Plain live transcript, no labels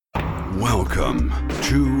Welcome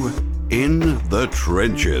to In the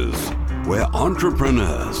Trenches, where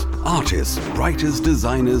entrepreneurs, artists, writers,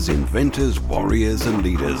 designers, inventors, warriors, and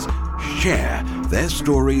leaders share their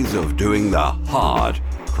stories of doing the hard,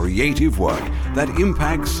 creative work that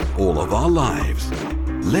impacts all of our lives.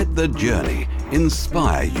 Let the journey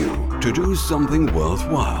inspire you to do something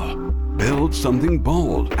worthwhile, build something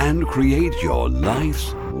bold, and create your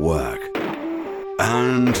life's work.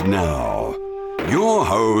 And now, your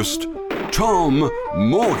host, Tom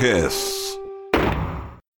Morkis.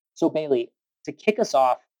 So Bailey, to kick us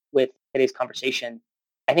off with today's conversation,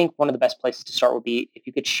 I think one of the best places to start would be if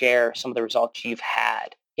you could share some of the results you've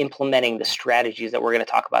had implementing the strategies that we're going to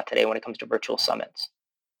talk about today when it comes to virtual summits.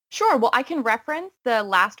 Sure. Well, I can reference the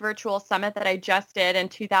last virtual summit that I just did in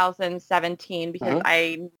 2017 because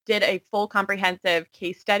I did a full comprehensive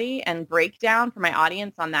case study and breakdown for my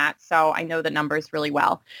audience on that. So I know the numbers really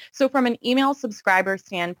well. So from an email subscriber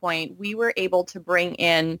standpoint, we were able to bring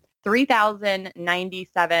in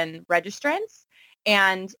 3,097 registrants.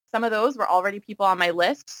 And some of those were already people on my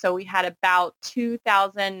list. So we had about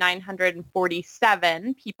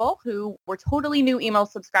 2,947 people who were totally new email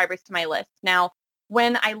subscribers to my list. Now,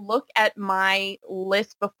 when I look at my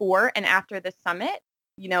list before and after the summit,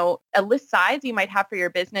 you know, a list size you might have for your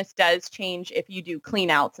business does change if you do clean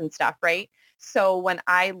outs and stuff, right? So when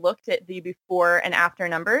I looked at the before and after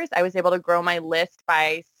numbers, I was able to grow my list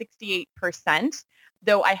by 68%,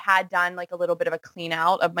 though I had done like a little bit of a clean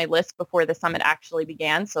out of my list before the summit actually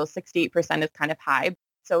began. So 68% is kind of high.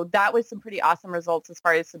 So that was some pretty awesome results as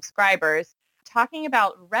far as subscribers. Talking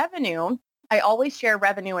about revenue, I always share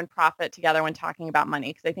revenue and profit together when talking about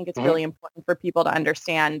money because I think it's really important for people to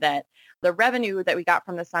understand that the revenue that we got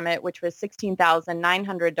from the summit, which was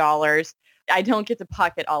 $16,900, I don't get to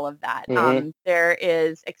pocket all of that. There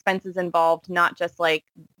is expenses involved, not just like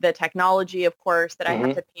the technology, of course, that I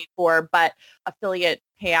have to pay for, but affiliate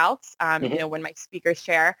payouts, you know, when my speakers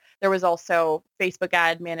share. There was also Facebook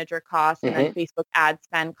ad manager costs and then Facebook ad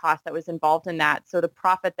spend cost that was involved in that. So the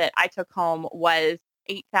profit that I took home was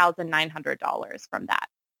 $8,900 from that.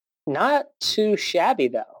 Not too shabby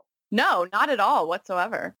though. No, not at all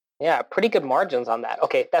whatsoever. Yeah, pretty good margins on that.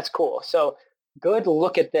 Okay, that's cool. So good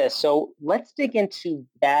look at this. So let's dig into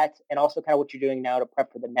that and also kind of what you're doing now to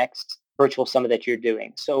prep for the next virtual summit that you're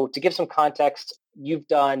doing. So to give some context, you've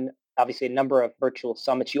done obviously a number of virtual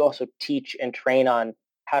summits. You also teach and train on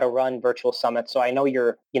how to run virtual summits. So I know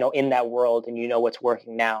you're, in that world and you know what's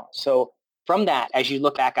working now. So from that, as you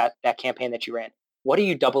look back at that campaign that you ran, what are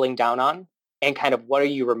you doubling down on and kind of what are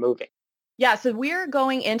you removing? Yeah, so we're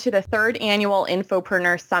going into the third annual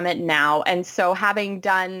Infopreneur Summit now. And so having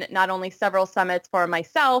done not only several summits for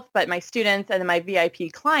myself, but my students and my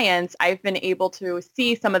VIP clients, I've been able to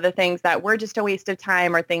see some of the things that were just a waste of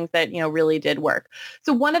time or things that, really did work.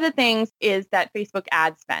 So one of the things is that Facebook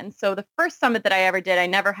ad spend. So the first summit that I ever did, I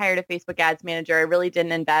never hired a Facebook ads manager. I really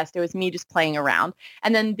didn't invest. It was me just playing around.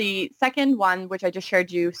 And then the second one, which I just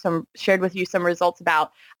shared with you some results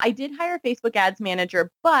about, I did hire a Facebook ads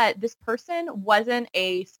manager, but this person wasn't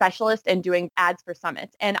a specialist in doing ads for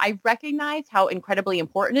summits. And I recognize how incredibly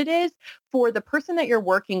important it is for the person that you're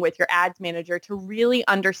working with, your ads manager, to really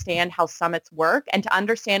understand how summits work and to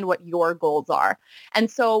understand what your goals are. And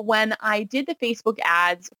so when I did the Facebook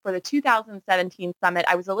ads for the 2017 summit,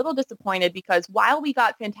 I was a little disappointed because while we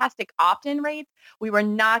got fantastic opt-in rates, we were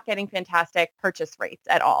not getting fantastic purchase rates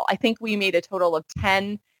at all. I think we made a total of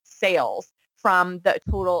 10 sales from the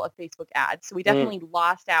total of Facebook ads. So we definitely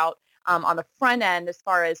lost out on the front end as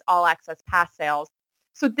far as all access pass sales.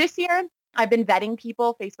 So this year, I've been vetting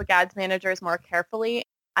people, Facebook ads managers, more carefully.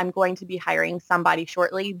 I'm going to be hiring somebody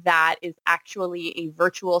shortly that is actually a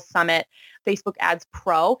virtual summit Facebook ads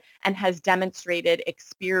pro and has demonstrated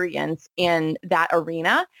experience in that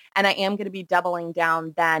arena. And I am going to be doubling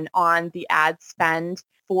down then on the ad spend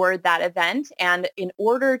for that event. And in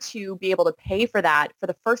order to be able to pay for that, for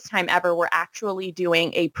the first time ever, we're actually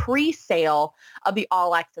doing a pre-sale of the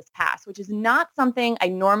All Access Pass, which is not something I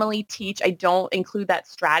normally teach. I don't include that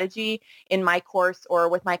strategy in my course or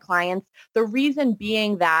with my clients. The reason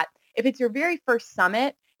being that if it's your very first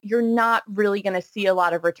summit, you're not really going to see a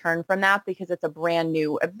lot of return from that because it's a brand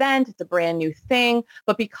new event. It's a brand new thing.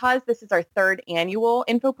 But because this is our third annual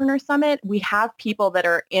Infopreneur Summit, we have people that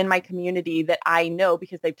are in my community that I know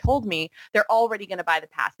because they've told me they're already going to buy the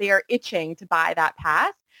pass. They are itching to buy that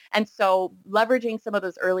pass. And so leveraging some of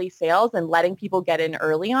those early sales and letting people get in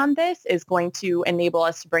early on this is going to enable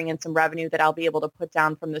us to bring in some revenue that I'll be able to put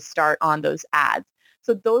down from the start on those ads.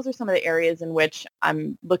 So those are some of the areas in which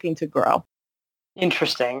I'm looking to grow.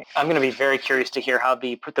 Interesting. I'm going to be very curious to hear how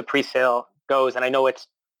the pre-sale goes. And I know it's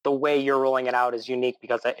the way you're rolling it out is unique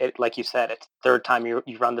because like you said, it's the third time you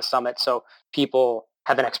run the summit. So people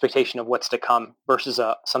have an expectation of what's to come versus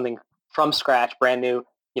something from scratch, brand new.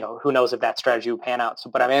 Who knows if that strategy will pan out. So,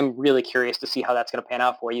 but I am really curious to see how that's going to pan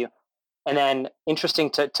out for you. And then interesting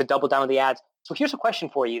to double down on the ads. So here's a question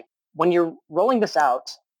for you. When you're rolling this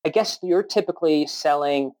out, I guess you're typically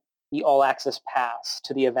selling the all access pass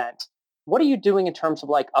to the event. What are you doing in terms of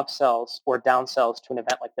like upsells or downsells to an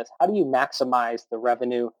event like this? How do you maximize the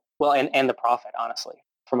revenue, well, and the profit, honestly,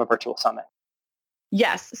 from a virtual summit?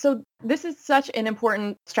 Yes. So this is such an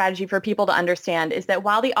important strategy for people to understand is that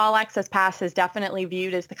while the All Access Pass is definitely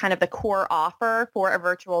viewed as the kind of the core offer for a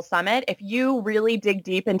virtual summit, if you really dig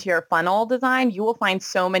deep into your funnel design, you will find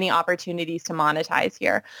so many opportunities to monetize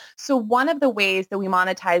here. So one of the ways that we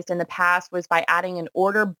monetized in the past was by adding an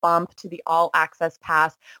order bump to the All Access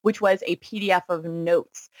Pass, which was a PDF of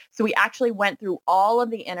notes. So we actually went through all of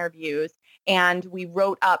the interviews and we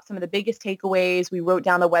wrote up some of the biggest takeaways. We wrote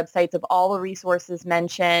down the websites of all the resources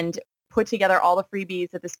mentioned, put together all the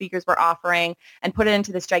freebies that the speakers were offering, and put it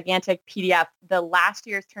into this gigantic PDF. The last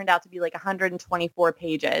year's turned out to be like 124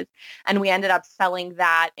 pages. And we ended up selling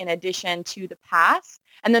that in addition to the pass.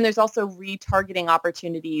 And then there's also retargeting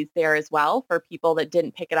opportunities there as well for people that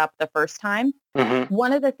didn't pick it up the first time. Mm-hmm.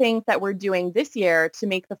 One of the things that we're doing this year to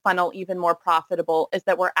make the funnel even more profitable is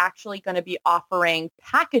that we're actually going to be offering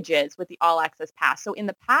packages with the All Access Pass. So in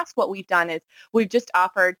the past, what we've done is we've just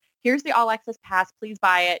offered, here's the All Access Pass, please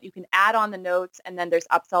buy it. You can add on the notes and then there's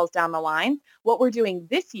upsells down the line. What we're doing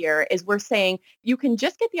this year is we're saying you can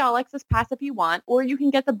just get the All Access Pass if you want, or you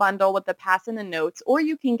can get the bundle with the pass and the notes, or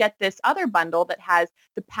you can get this other bundle that has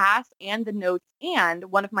the pass and the notes and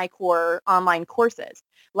one of my core online courses.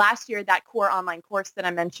 Last year, that core online course that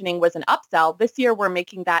I'm mentioning was an upsell. This year, we're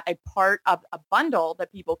making that a part of a bundle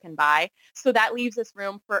that people can buy. So that leaves us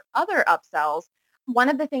room for other upsells. One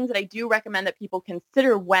of the things that I do recommend that people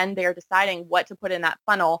consider when they're deciding what to put in that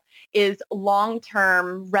funnel is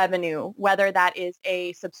long-term revenue, whether that is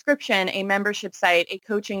a subscription, a membership site, a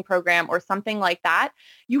coaching program, or something like that.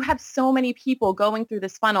 You have so many people going through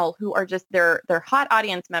this funnel who are just, they're hot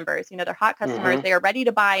audience members, they're hot customers. Mm-hmm. They are ready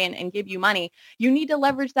to buy and give you money. You need to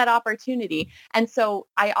leverage that opportunity. And so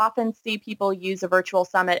I often see people use a virtual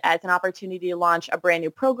summit as an opportunity to launch a brand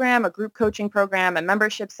new program, a group coaching program, a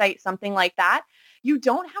membership site, something like that. You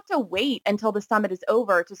don't have to wait until the summit is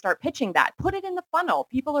over to start pitching that. Put it in the funnel.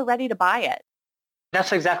 People are ready to buy it.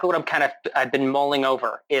 That's exactly what I've been mulling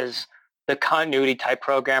over is the continuity type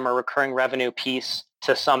program or recurring revenue piece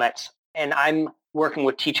to summits. And I'm working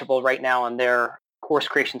with Teachable right now on their course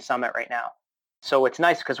creation summit right now. So it's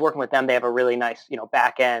nice because working with them, they have a really nice,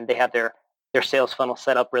 back end. They have their sales funnel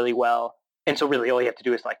set up really well. And so really all you have to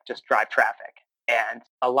do is just drive traffic. And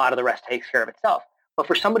a lot of the rest takes care of itself. But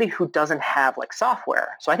for somebody who doesn't have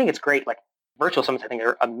software, so I think it's great. Virtual summits, I think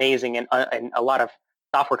they're amazing, and a lot of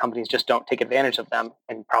software companies just don't take advantage of them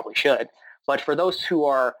and probably should. But for those who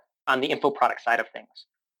are on the info product side of things,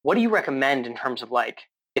 what do you recommend in terms of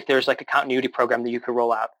if there's a continuity program that you could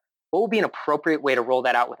roll out? What would be an appropriate way to roll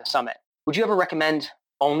that out with a summit? Would you ever recommend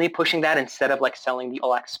only pushing that instead of selling the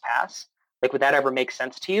All Access Pass? Would that ever make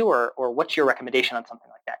sense to you, or what's your recommendation on something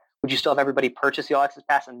like that? Would you still have everybody purchase the All Access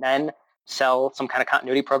Pass and then sell some kind of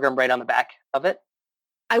continuity program right on the back of it?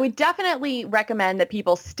 I would definitely recommend that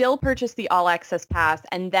people still purchase the All Access Pass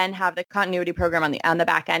and then have the continuity program on the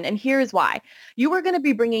back end. And here's why. You are going to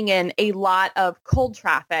be bringing in a lot of cold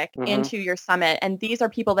traffic into your summit. And these are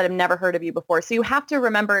people that have never heard of you before. So you have to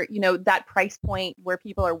remember, that price point where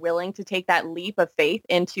people are willing to take that leap of faith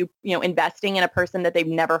into, investing in a person that they've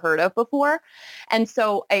never heard of before. And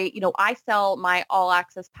so I sell my All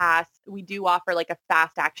Access Pass. We do offer a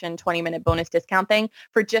fast action 20-minute bonus discount thing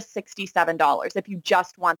for just $67 if you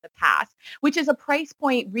just want the pass, which is a price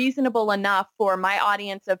point reasonable enough for my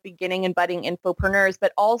audience of beginning and budding infopreneurs,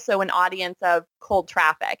 but also an audience of cold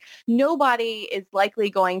traffic. Nobody is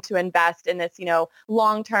likely going to invest in this,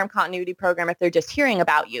 long-term continuity program if they're just hearing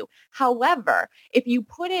about you. However, if you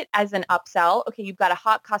put it as an upsell, okay, you've got a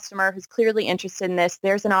hot customer who's clearly interested in this.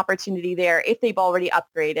 There's an opportunity there if they've already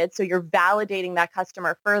upgraded. So you're validating that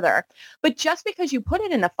customer further. But just because you put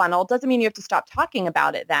it in the funnel doesn't mean you have to stop talking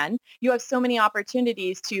about it then. You have so many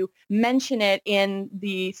opportunities to mention it in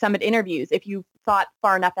the summit interviews if you thought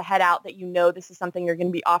far enough ahead out that this is something you're going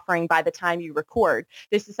to be offering by the time you record.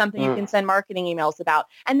 This is something you can send marketing emails about.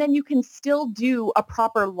 And then you can still do a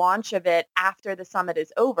proper launch of it after the summit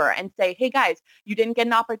is over and say, hey guys, you didn't get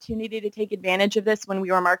an opportunity to take advantage of this when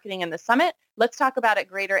we were marketing in the summit. Let's talk about it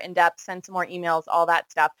greater in depth, send some more emails, all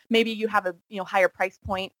that stuff. Maybe you have a higher price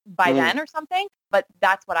point by then or something, but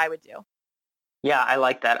that's what I would do. Yeah, I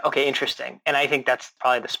like that. Okay, interesting. And I think that's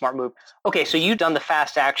probably the smart move. Okay, so you've done the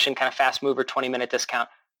fast action, kind of fast mover, 20-minute discount.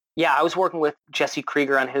 Yeah, I was working with Jesse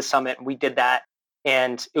Krieger on his summit, and we did that.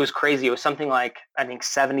 And it was crazy. It was something like, I think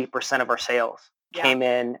 70% of our sales Yeah. came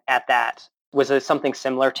in at that. Was it something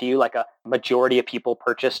similar to you, like a majority of people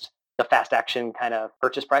purchased the fast action kind of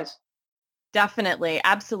purchase price? Definitely.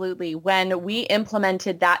 Absolutely. When we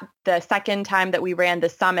implemented that the second time that we ran the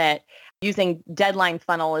summit using Deadline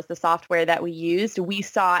Funnel as the software that we used, we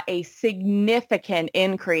saw a significant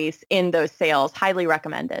increase in those sales. Highly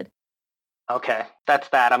recommended. Okay, that's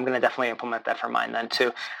that. I'm going to definitely implement that for mine then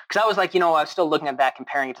too. Because I was like, I was still looking at that,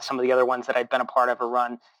 comparing it to some of the other ones that I'd been a part of or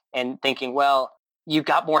run and thinking, well, you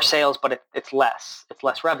got more sales, but it's less. It's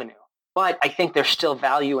less revenue. But I think there's still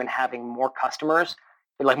value in having more customers,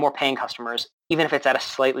 like more paying customers, even if it's at a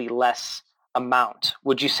slightly less amount.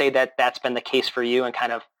 Would you say that that's been the case for you, and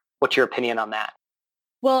kind of what's your opinion on that?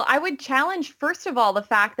 Well, I would challenge, first of all, the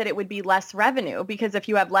fact that it would be less revenue because if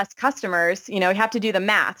you have less customers, you have to do the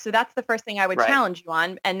math. So that's the first thing I would Right. challenge you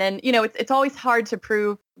on. And then, it's always hard to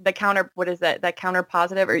prove the counter, what is it, that counter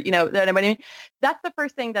positive or, what I mean? That's the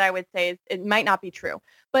first thing that I would say is it might not be true.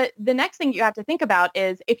 But the next thing you have to think about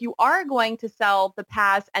is if you are going to sell the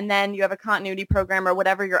pass and then you have a continuity program or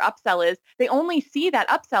whatever your upsell is, they only see that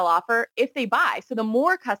upsell offer if they buy. So the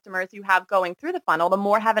more customers you have going through the funnel, the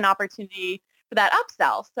more have an opportunity for that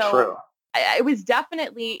upsell. So True. it was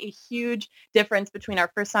definitely a huge difference between our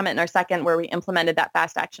first summit and our second where we implemented that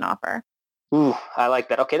fast action offer. Ooh, I like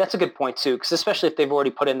that. Okay, that's a good point too, because especially if they've already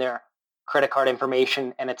put in their credit card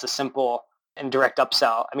information and it's a simple and direct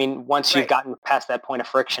upsell. I mean, once you've Right. gotten past that point of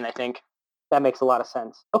friction, I think that makes a lot of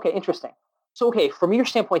sense. Okay, interesting. So, okay, from your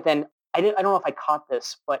standpoint, then I don't know if I caught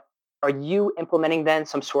this, but are you implementing then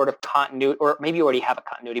some sort of continuity, or maybe you already have a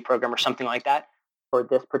continuity program or something like that for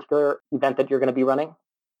this particular event that you're going to be running?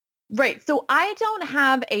 Right. So I don't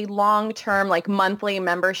have a long-term like monthly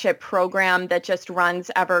membership program that just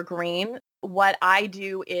runs evergreen. What I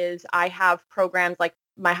do is I have programs like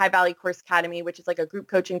my High Valley Course Academy, which is like a group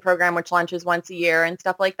coaching program, which launches once a year and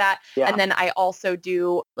stuff like that. Yeah. And then I also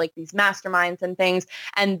do like these masterminds and things.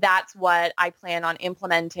 And that's what I plan on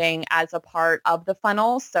implementing as a part of the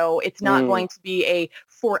funnel. So it's not Mm, going to be a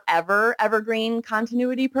forever evergreen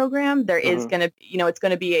continuity program. There is mhm. going to, it's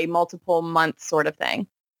going to be a multiple month sort of thing.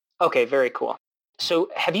 Okay, very cool.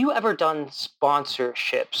 So, have you ever done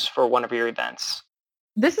sponsorships for one of your events?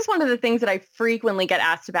 This is one of the things that I frequently get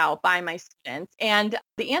asked about by my students. And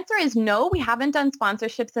the answer is no, we haven't done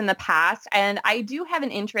sponsorships in the past. And I do have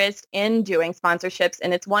an interest in doing sponsorships.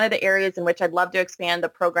 And it's one of the areas in which I'd love to expand the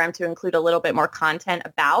program to include a little bit more content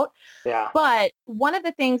about. Yeah. But one of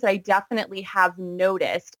the things I definitely have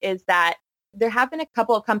noticed is that there have been a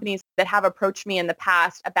couple of companies that have approached me in the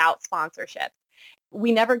past about sponsorships.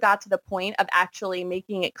 We never got to the point of actually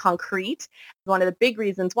making it concrete. One of the big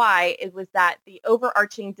reasons why it was that the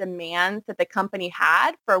overarching demands that the company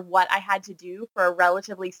had for what I had to do for a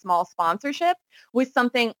relatively small sponsorship was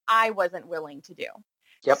something I wasn't willing to do.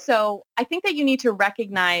 Yep. So I think that you need to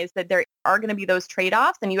recognize that there are going to be those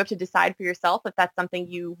trade-offs and you have to decide for yourself if that's something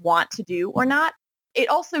you want to do or not. It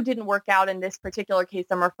also didn't work out in this particular case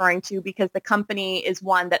I'm referring to because the company is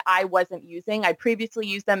one that I wasn't using. I previously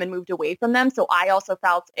used them and moved away from them. So I also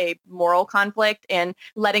felt a moral conflict in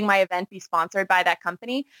letting my event be sponsored by that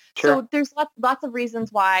company. Sure. So there's lots of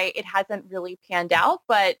reasons why it hasn't really panned out.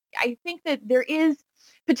 But I think that there is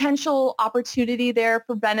potential opportunity there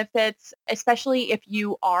for benefits, especially if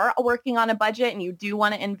you are working on a budget and you do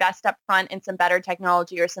want to invest up front in some better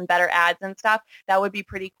technology or some better ads and stuff. That would be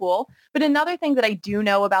pretty cool. But another thing that I do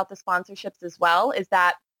know about the sponsorships as well is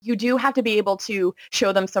that you do have to be able to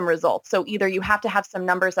show them some results. So either you have to have some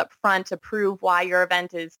numbers up front to prove why your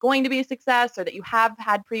event is going to be a success or that you have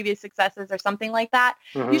had previous successes or something like that.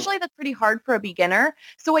 Hmm. Usually that's pretty hard for a beginner.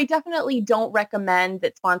 So I definitely don't recommend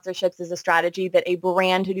that sponsorships is a strategy that a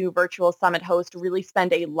brand new virtual summit host really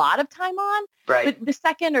spend a lot of time on. Right. But the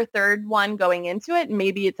second or third one going into it,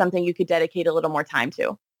 maybe it's something you could dedicate a little more time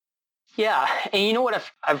to. Yeah. And you know what?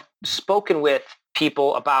 I've spoken with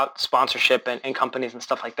people about sponsorship and companies and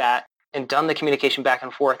stuff like that and done the communication back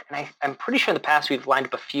and forth. And I'm pretty sure in the past we've lined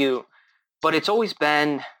up a few, but it's always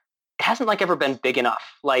been, it hasn't like ever been big enough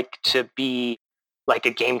like to be like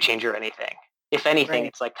a game changer or anything. If anything, Right.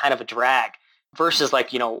 it's like kind of a drag versus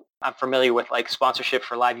like, I'm familiar with like sponsorship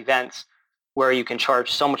for live events where you can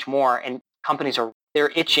charge so much more and companies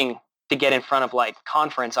they're itching to get in front of like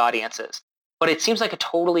conference audiences. But it seems like a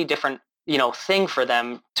totally different, thing for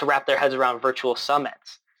them to wrap their heads around virtual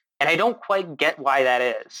summits. And I don't quite get why that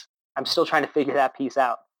is. I'm still trying to figure that piece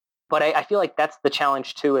out. But I feel like that's the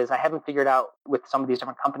challenge too, is I haven't figured out with some of these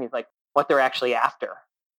different companies, like what they're actually after.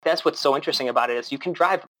 That's what's so interesting about it is you can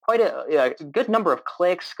drive quite a good number of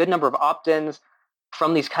clicks, good number of opt-ins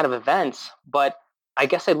from these kind of events. But I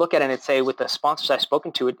guess I look at it and say with the sponsors I've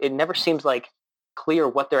spoken to, it never seems like clear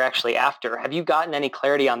what they're actually after. Have you gotten any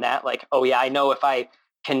clarity on that? Like, oh yeah, I know if I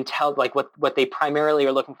can tell like what they primarily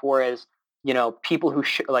are looking for is, people who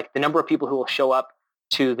like the number of people who will show up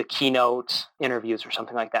to the keynote interviews or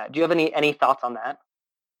something like that. Do you have any thoughts on that?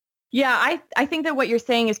 Yeah, I think that what you're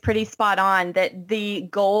saying is pretty spot on, that the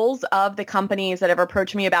goals of the companies that have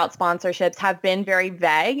approached me about sponsorships have been very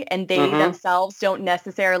vague, and they themselves don't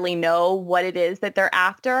necessarily know what it is that they're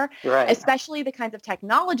after, Right. especially the kinds of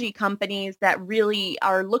technology companies that really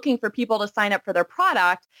are looking for people to sign up for their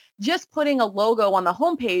product. Just putting a logo on the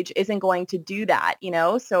homepage isn't going to do that,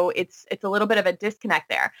 so it's a little bit of a disconnect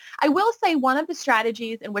there. I will say one of the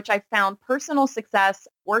strategies in which I found personal success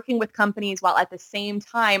working with companies while at the same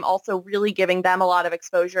time also really giving them a lot of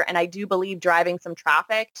exposure, and I do believe driving some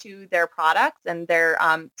traffic to their products and their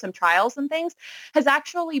some trials and things, has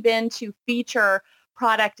actually been to feature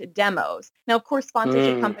product demos. Now, of course,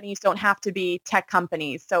 sponsorship companies don't have to be tech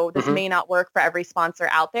companies, so this may not work for every sponsor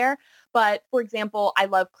out there. But for example, I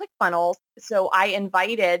love ClickFunnels. So I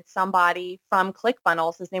invited somebody from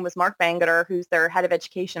ClickFunnels. His name was Mark Bangeter, who's their head of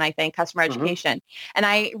education, I think, customer education. And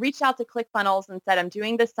I reached out to ClickFunnels and said, I'm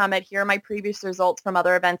doing this summit. Here are my previous results from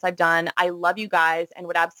other events I've done. I love you guys and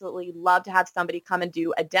would absolutely love to have somebody come and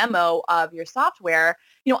do a demo of your software.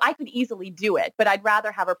 I could easily do it, but I'd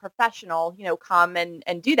rather have a professional, come and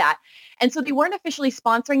do that. And so they weren't officially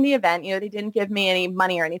sponsoring the event. They didn't give me any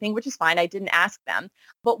money or anything, which is fine. I didn't ask them.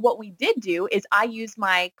 But what we did do is I used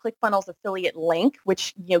my ClickFunnels affiliate link,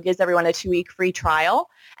 which gives everyone a 2-week free trial.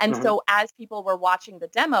 And so as people were watching the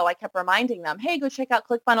demo, I kept reminding them, hey, go check out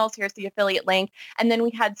ClickFunnels. Here's the affiliate link. And then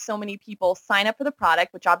we had so many people sign up for the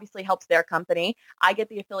product, which obviously helps their company. I get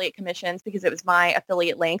the affiliate commissions because it was my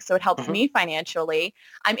affiliate link, so it helps me financially.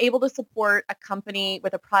 I'm able to support a company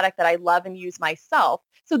with a product that I love and use myself.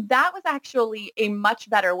 So that was actually a much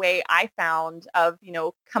better way I found of,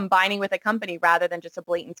 combining with a company rather than just a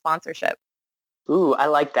blatant sponsorship. Ooh, I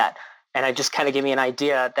like that. And it just kind of gave me an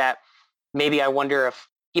idea that maybe I wonder if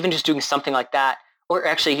even just doing something like that, or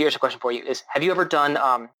actually here's a question for you is, have you ever done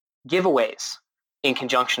giveaways in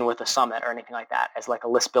conjunction with a summit or anything like that as like a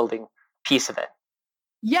list building piece of it?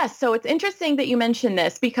 Yes. So it's interesting that you mentioned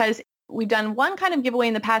this because we've done one kind of giveaway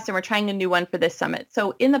in the past and we're trying a new one for this summit.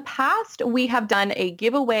 So in the past, we have done a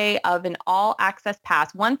giveaway of an all access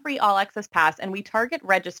pass, one free all access pass, and we target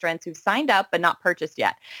registrants who've signed up but not purchased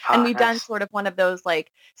yet. And we've done sort of one of those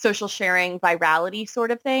like social sharing virality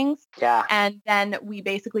sort of things. Yeah. And then we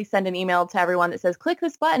basically send an email to everyone that says, click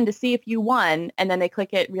this button to see if you won. And then they click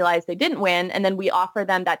it, realize they didn't win. And then we offer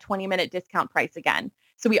them that 20-minute discount price again.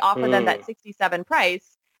 So we offer them that $67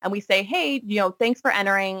 price. And we say, hey, thanks for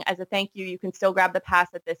entering. As a thank you, you can still grab the pass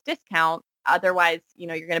at this discount. Otherwise,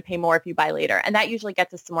 you're going to pay more if you buy later. And that usually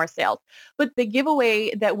gets us some more sales. But the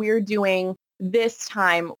giveaway that we're doing this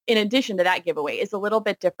time, in addition to that giveaway, is a little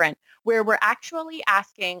bit different, where we're actually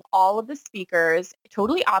asking all of the speakers,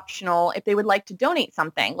 totally optional, if they would like to donate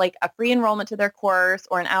something, like a free enrollment to their course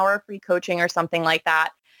or an hour of free coaching or something like that.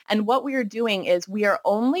 And what we are doing is we are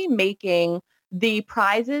only making the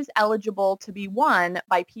prizes eligible to be won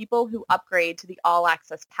by people who upgrade to the All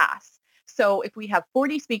Access Pass. So if we have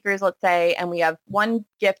 40 speakers, let's say, and we have one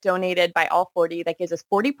gift donated by all 40, that gives us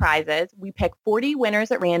 40 prizes. We pick 40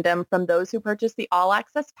 winners at random from those who purchase the All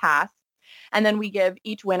Access Pass, and then we give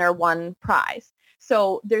each winner one prize.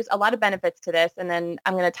 So there's a lot of benefits to this, and then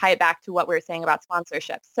I'm going to tie it back to what we were saying about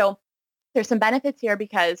sponsorships. So there's some benefits here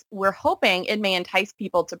because we're hoping it may entice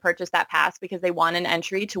people to purchase that pass because they want an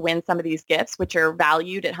entry to win some of these gifts, which are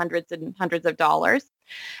valued at hundreds and hundreds of dollars.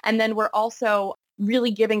 And then we're also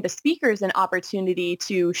really giving the speakers an opportunity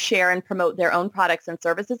to share and promote their own products and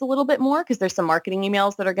services a little bit more because there's some marketing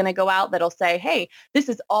emails that are going to go out that'll say, hey, this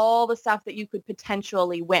is all the stuff that you could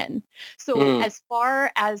potentially win. So as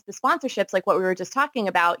far as the sponsorships, like what we were just talking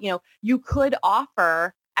about, you could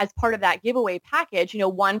offer as part of that giveaway package,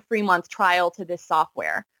 1 free month trial to this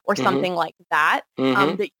software or something like that,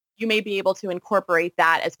 that you may be able to incorporate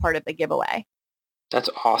that as part of the giveaway. That's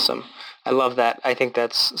awesome. I love that. I think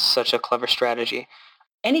that's such a clever strategy.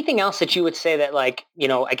 Anything else that you would say that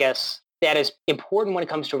I guess that is important when it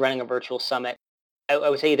comes to running a virtual summit? I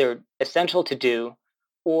would say either essential to do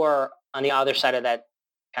or on the other side of that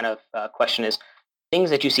kind of question is things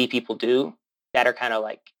that you see people do that are kind of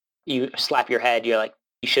like you slap your head. You're like,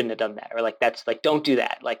 you shouldn't have done that. Or like, that's like, don't do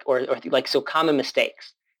that. Like, or like, so common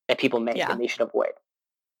mistakes that people make and they should avoid.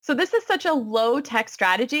 So this is such a low tech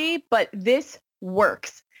strategy, but this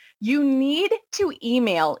works. You need to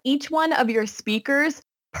email each one of your speakers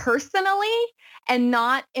personally and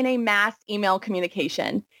not in a mass email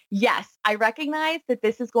communication. Yes, I recognize that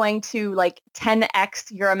this is going to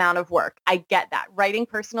 10x your amount of work. I get that. Writing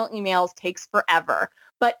personal emails takes forever,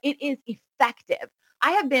 but it is effective.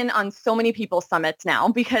 I have been on so many people's summits now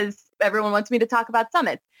because everyone wants me to talk about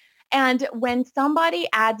summits. And when somebody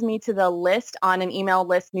adds me to the list on an email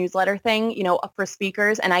list newsletter thing, for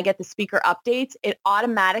speakers, and I get the speaker updates, it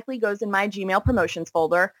automatically goes in my Gmail promotions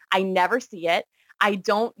folder. I never see it. I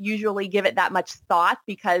don't usually give it that much thought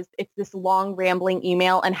because it's this long rambling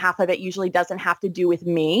email and half of it usually doesn't have to do with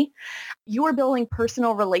me. You are building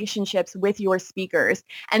personal relationships with your speakers.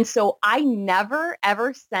 And so I never,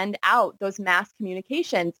 ever send out those mass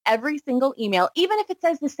communications. Every single email, even if it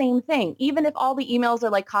says the same thing, even if all the emails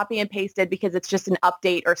are copy and pasted because it's just an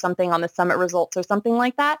update or something on the summit results or something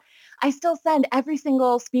like that, I still send every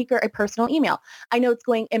single speaker a personal email. I know it's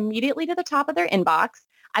going immediately to the top of their inbox.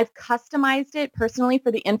 I've customized it personally for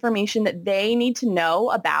the information that they need to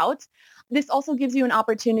know about. This also gives you an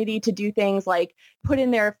opportunity to do things like put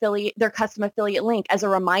in their custom affiliate link as a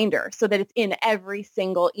reminder so that it's in every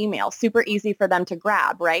single email. Super easy for them to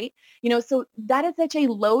grab, right? So that is such a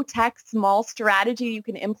low-tech, small strategy you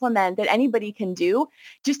can implement that anybody can do.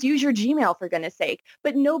 Just use your Gmail, for goodness sake.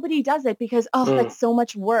 But nobody does it because, that's so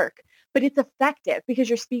much work. But it's effective because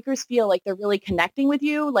your speakers feel like they're really connecting with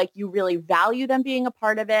you, like you really value them being a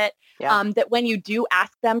part of it, that when you do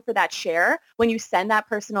ask them for that share, when you send that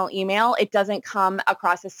personal email, it doesn't come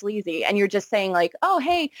across as sleazy. And you're just saying oh,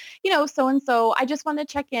 hey, so-and-so, I just want to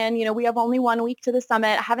check in. We have only 1 week to the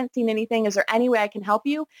summit. I haven't seen anything. Is there any way I can help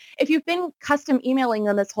you? If you've been custom emailing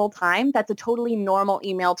them this whole time, that's a totally normal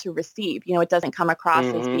email to receive. It doesn't come across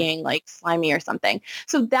as being slimy or something.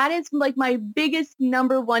 So that is my biggest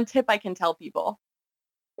number one tip I can tell people.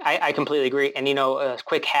 I completely agree. And, a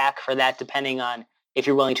quick hack for that, depending on if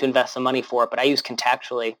you're willing to invest some money for it, but I use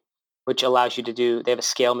Contactually, which allows you they have a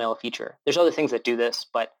scale mail feature. There's other things that do this,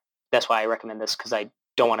 but that's why I recommend this because I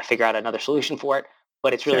don't want to figure out another solution for it,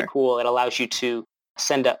 but it's really cool. It allows you to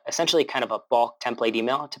send essentially kind of a bulk template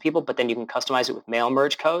email to people, but then you can customize it with mail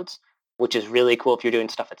merge codes, which is really cool if you're doing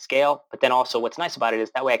stuff at scale. But then also what's nice about it is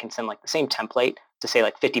that way I can send the same template to say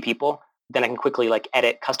 50 people. Then I can quickly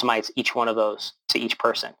edit, customize each one of those to each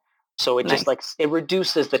person. So it just it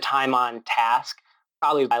reduces the time on task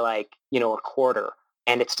probably by a quarter,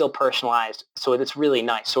 and it's still personalized. So it's really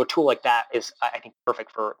nice. So a tool like that is, I think,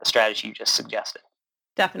 perfect for the strategy you just suggested.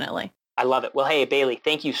 Definitely. I love it. Well, hey, Bailey,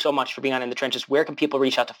 thank you so much for being on In the Trenches. Where can people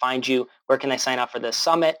reach out to find you? Where can they sign up for this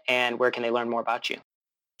summit? And where can they learn more about you?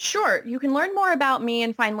 Sure. You can learn more about me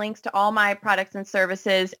and find links to all my products and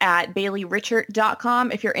services at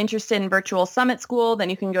baileyrichert.com. If you're interested in Virtual Summit School, then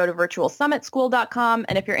you can go to virtualsummitschool.com.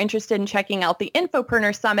 And if you're interested in checking out the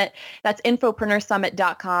Infopreneur Summit, that's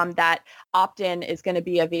infopreneursummit.com. That opt-in is going to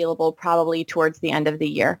be available probably towards the end of the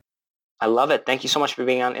year. I love it. Thank you so much for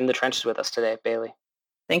being on In the Trenches with us today, Bailey.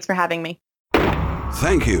 Thanks for having me.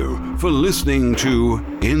 Thank you for listening to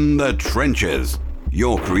In the Trenches.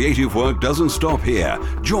 Your creative work doesn't stop here.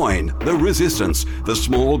 Join the Resistance, the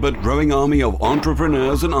small but growing army of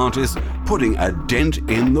entrepreneurs and artists putting a dent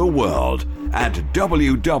in the world at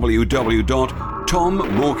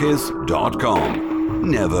www.tommorkes.com.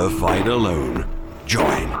 Never fight alone.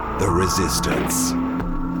 Join the Resistance.